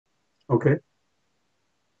Okay.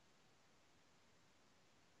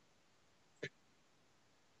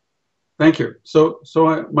 Thank you.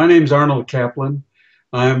 My name's Arnold Caplan.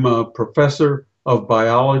 I'm a professor of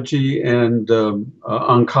biology and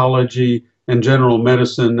oncology and general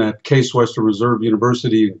medicine at Case Western Reserve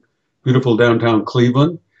University in beautiful downtown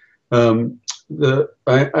Cleveland.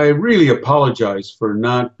 I really apologize for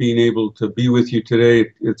not being able to be with you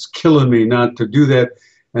today. It's killing me not to do that,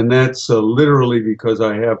 and that's literally because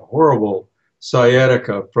I have horrible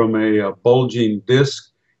sciatica from a bulging disc.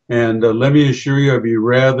 And let me assure you,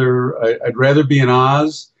 I'd rather be in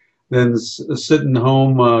Oz than sitting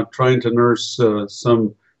home trying to nurse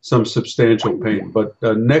some substantial pain. But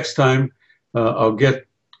next time, I'll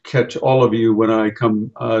catch all of you when I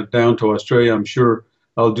come down to Australia. I'm sure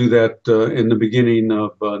I'll do that in the beginning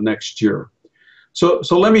of next year. So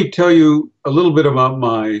let me tell you a little bit about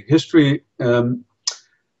my history.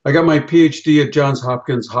 I got my PhD at Johns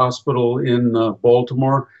Hopkins Hospital in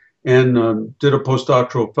Baltimore and did a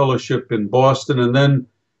postdoctoral fellowship in Boston. And then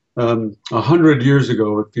 100 years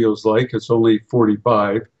ago, it feels like, it's only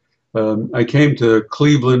 45, I came to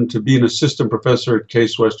Cleveland to be an assistant professor at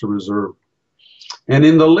Case Western Reserve. And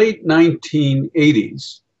in the late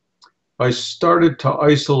 1980s, I started to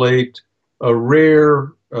isolate a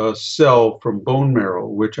rare cell from bone marrow,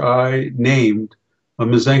 which I named a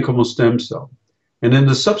mesenchymal stem cell. And in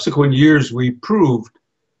the subsequent years, we proved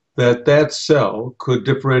that that cell could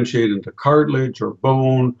differentiate into cartilage or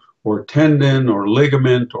bone or tendon or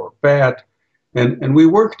ligament or fat. And we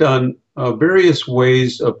worked on various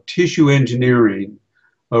ways of tissue engineering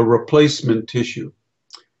a replacement tissue.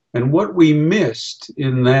 And what we missed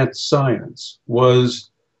in that science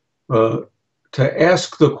was to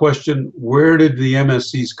ask the question, where did the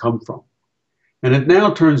MSCs come from? And it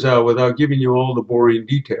now turns out, without giving you all the boring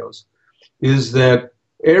details, is that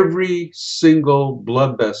every single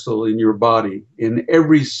blood vessel in your body, in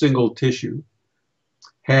every single tissue,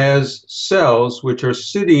 has cells which are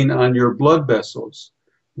sitting on your blood vessels.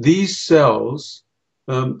 These cells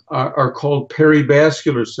are called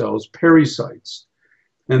perivascular cells, pericytes.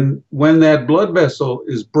 And when that blood vessel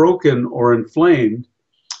is broken or inflamed,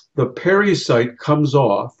 the pericyte comes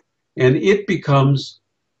off and it becomes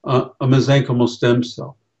a mesenchymal stem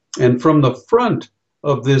cell. And from the front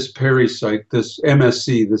of this pericyte, this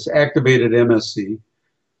MSC, this activated MSC,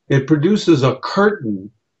 it produces a curtain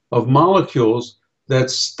of molecules that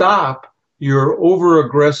stop your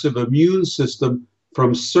overaggressive immune system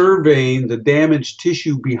from surveying the damaged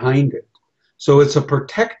tissue behind it. So it's a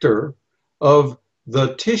protector of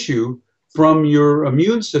the tissue from your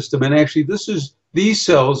immune system. And actually, these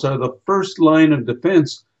cells are the first line of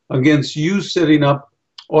defense against you setting up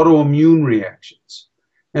autoimmune reactions.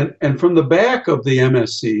 And from the back of the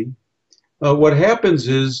MSC, what happens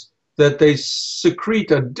is that they secrete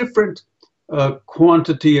a different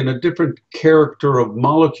quantity and a different character of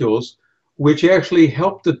molecules, which actually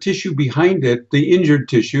help the tissue behind it, the injured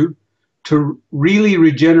tissue, to really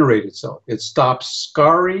regenerate itself. It stops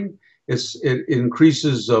scarring, it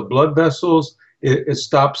increases blood vessels, it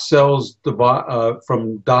stops cells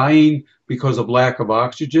from dying because of lack of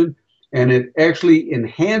oxygen, and it actually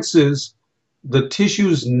enhances the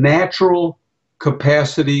tissue's natural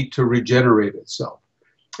capacity to regenerate itself.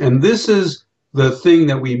 And this is the thing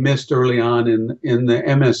that we missed early on in the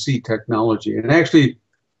MSC technology. And actually,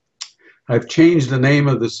 I've changed the name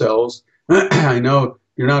of the cells. I know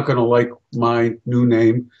you're not going to like my new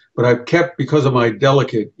name, but I've kept, because of my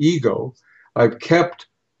delicate ego, I've kept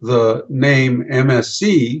the name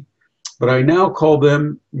MSC, but I now call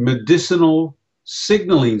them medicinal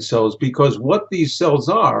signaling cells, because what these cells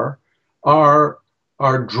are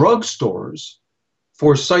drugstores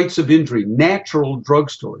for sites of injury, natural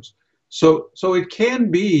drugstores. So it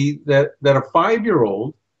can be that a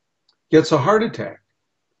 5-year-old gets a heart attack,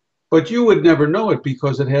 but you would never know it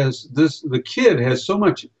because it has the kid has so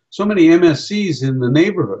many MSCs in the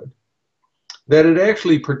neighborhood that it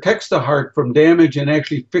actually protects the heart from damage and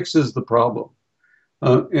actually fixes the problem.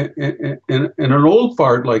 And an old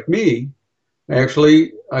fart like me,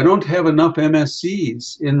 actually, I don't have enough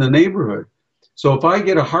MSCs in the neighborhood. So if I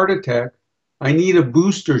get a heart attack, I need a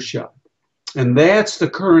booster shot. And that's the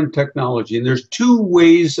current technology. And there's two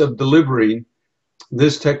ways of delivering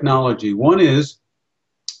this technology. One is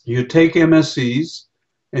you take MSCs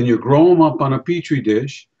and you grow them up on a petri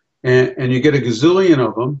dish, and you get a gazillion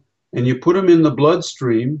of them, and you put them in the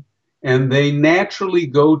bloodstream, and they naturally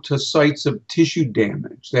go to sites of tissue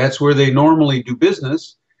damage. That's where they normally do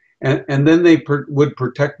business, and then they would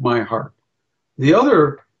protect my heart. The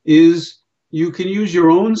other is you can use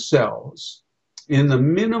your own cells in the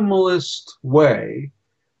minimalist way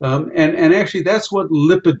And actually, that's what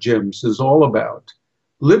Lipogems is all about.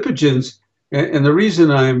 Lipogens, and the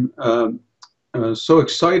reason I'm so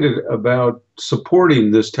excited about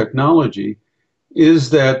supporting this technology is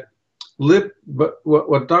that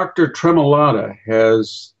what Dr. Tremolada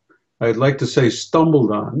has, I'd like to say,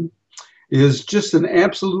 stumbled on, is just an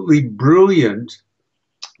absolutely brilliant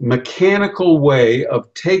mechanical way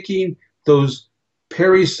of taking those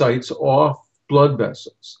pericytes off blood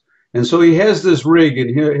vessels. And so he has this rig,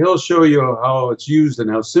 and he'll show you how it's used and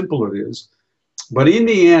how simple it is. But in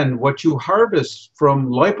the end, what you harvest from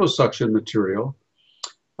liposuction material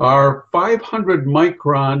are 500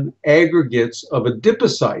 micron aggregates of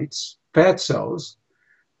adipocytes, fat cells,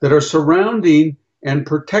 that are surrounding and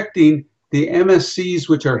protecting the MSCs,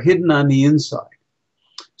 which are hidden on the inside.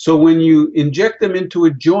 So when you inject them into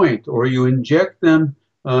a joint or you inject them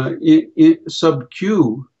in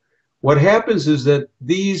sub-Q, what happens is that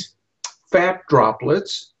these fat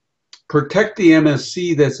droplets protect the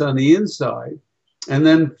MSC that's on the inside, and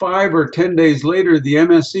then 5 or 10 days later, the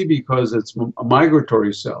MSC, because it's a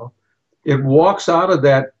migratory cell, it walks out of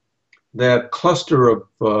that cluster of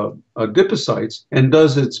adipocytes and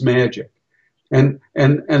does its magic. And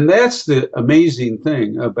that's the amazing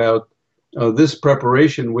thing about this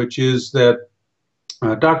preparation, which is that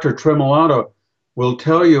Dr. Tremolada will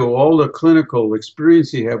tell you all the clinical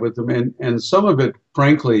experience he had with them, and some of it,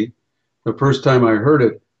 frankly, the first time I heard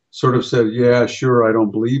it, sort of said, "Yeah, sure, I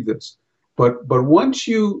don't believe this." But once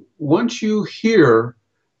you hear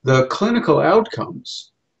the clinical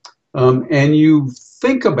outcomes, and you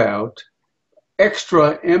think about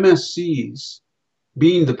extra MSCs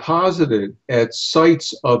being deposited at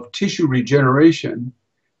sites of tissue regeneration,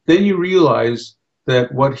 then you realize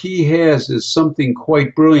that what he has is something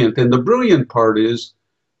quite brilliant. And the brilliant part is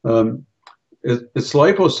it's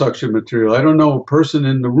liposuction material. I don't know a person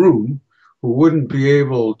in the room who wouldn't be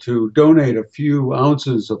able to donate a few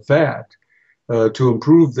ounces of fat to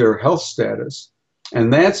improve their health status.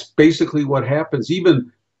 And that's basically what happens.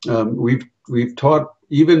 Even we've taught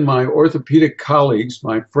even my orthopedic colleagues,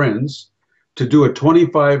 my friends, to do a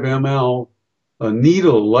 25 ml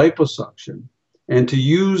needle liposuction and to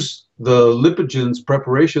use the Lipogems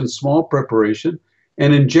preparation, small preparation,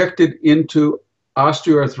 and inject it into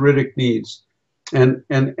osteoarthritic knees. And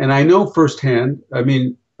I know firsthand, I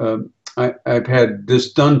mean, I've had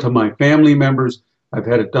this done to my family members. I've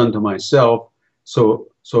had it done to myself. So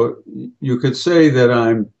you could say that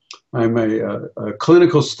I'm a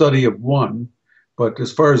clinical study of one, but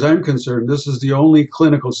as far as I'm concerned, this is the only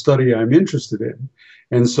clinical study I'm interested in.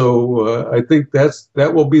 And so I think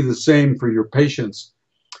that will be the same for your patients.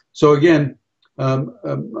 So again,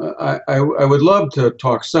 I would love to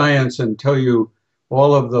talk science and tell you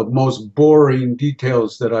all of the most boring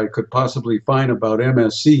details that I could possibly find about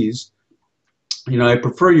MSCs. You know, I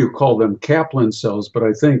prefer you call them Caplan cells, but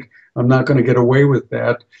I think I'm not going to get away with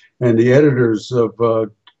that. And the editors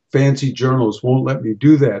of fancy journals won't let me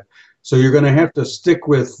do that. So you're going to have to stick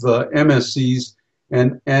with MSCs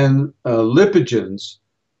and Lipogems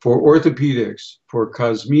for orthopedics, for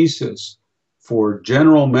cosmesis, for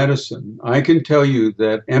general medicine. I can tell you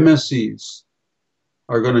that MSCs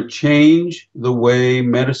are going to change the way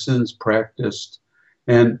medicine's practiced.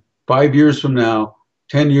 And 5 years from now,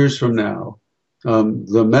 10 years from now,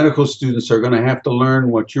 the medical students are going to have to learn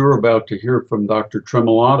what you're about to hear from Dr.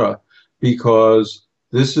 Tremolada, because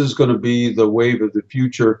this is going to be the wave of the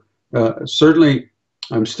future. Certainly,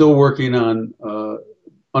 I'm still working on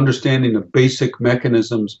understanding the basic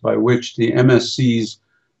mechanisms by which the MSCs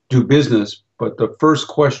do business. But the first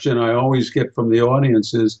question I always get from the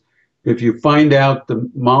audience is, if you find out the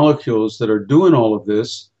molecules that are doing all of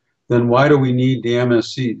this, then why do we need the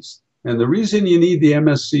MSCs? And the reason you need the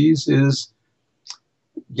MSCs is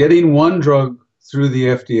getting one drug through the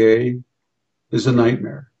FDA is a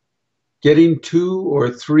nightmare. Getting 2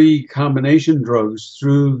 or 3 combination drugs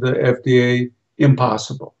through the FDA,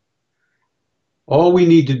 impossible. All we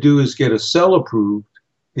need to do is get a cell approved,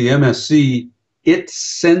 the MSC. It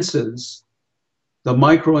senses the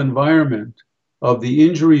microenvironment of the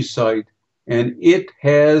injury site, and it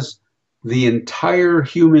has the entire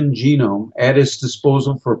human genome at its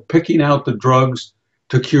disposal for picking out the drugs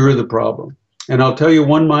to cure the problem. And I'll tell you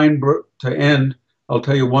one I'll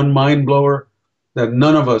tell you one mind blower that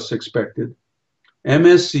none of us expected.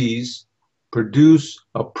 MSCs produce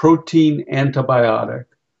a protein antibiotic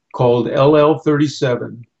called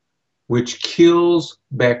LL37, which kills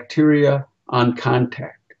bacteria on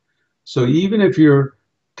contact. So even if your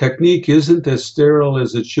technique isn't as sterile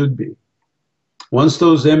as it should be, once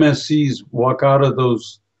those MSCs walk out of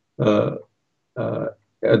those adipocyte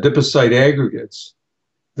aggregates,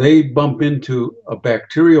 they bump into a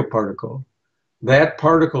bacterial particle. That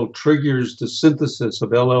particle triggers the synthesis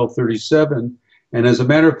of LL37. And as a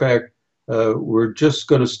matter of fact, we're just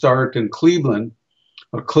going to start in Cleveland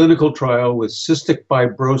a clinical trial with cystic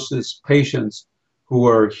fibrosis patients who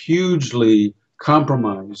are hugely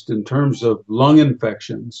compromised in terms of lung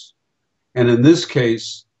infections. And in this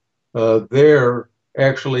case, they're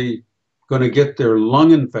actually going to get their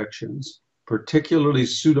lung infections, particularly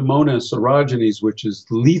Pseudomonas aerogenes, which is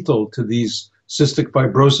lethal to these cystic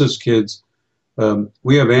fibrosis kids.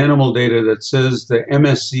 We have animal data that says the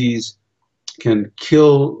MSCs can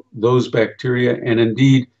kill those bacteria. And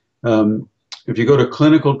indeed, if you go to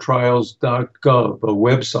clinicaltrials.gov, a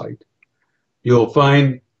website, you'll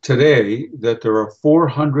find today that there are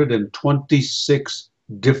 426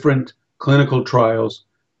 different clinical trials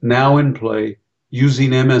now in play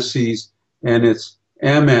using MSCs, and it's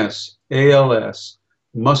MS, ALS,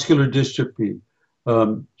 muscular dystrophy,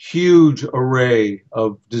 huge array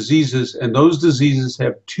of diseases, and those diseases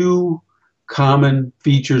have two common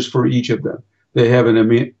features for each of them. They have an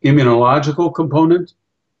immunological component,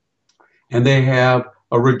 and they have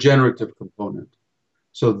a regenerative component.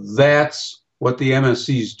 So that's what the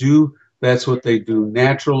MSCs do. That's what they do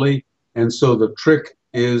naturally. And so the trick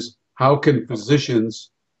is, how can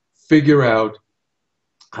physicians figure out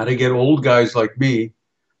how to get old guys like me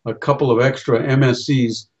a couple of extra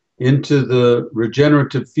MSCs into the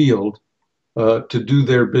regenerative field to do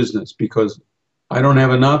their business? Because I don't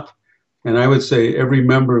have enough. And I would say every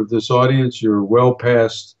member of this audience, you're well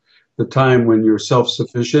past the time when you're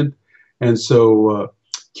self-sufficient. And so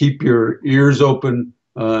keep your ears open.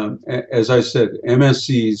 As I said,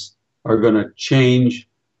 MSCs are going to change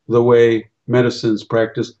the way medicine's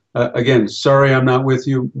practiced. Again, sorry I'm not with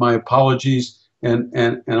you. My apologies.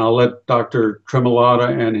 And I'll let Dr. Tremolada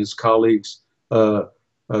and his colleagues do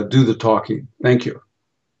the talking. Thank you.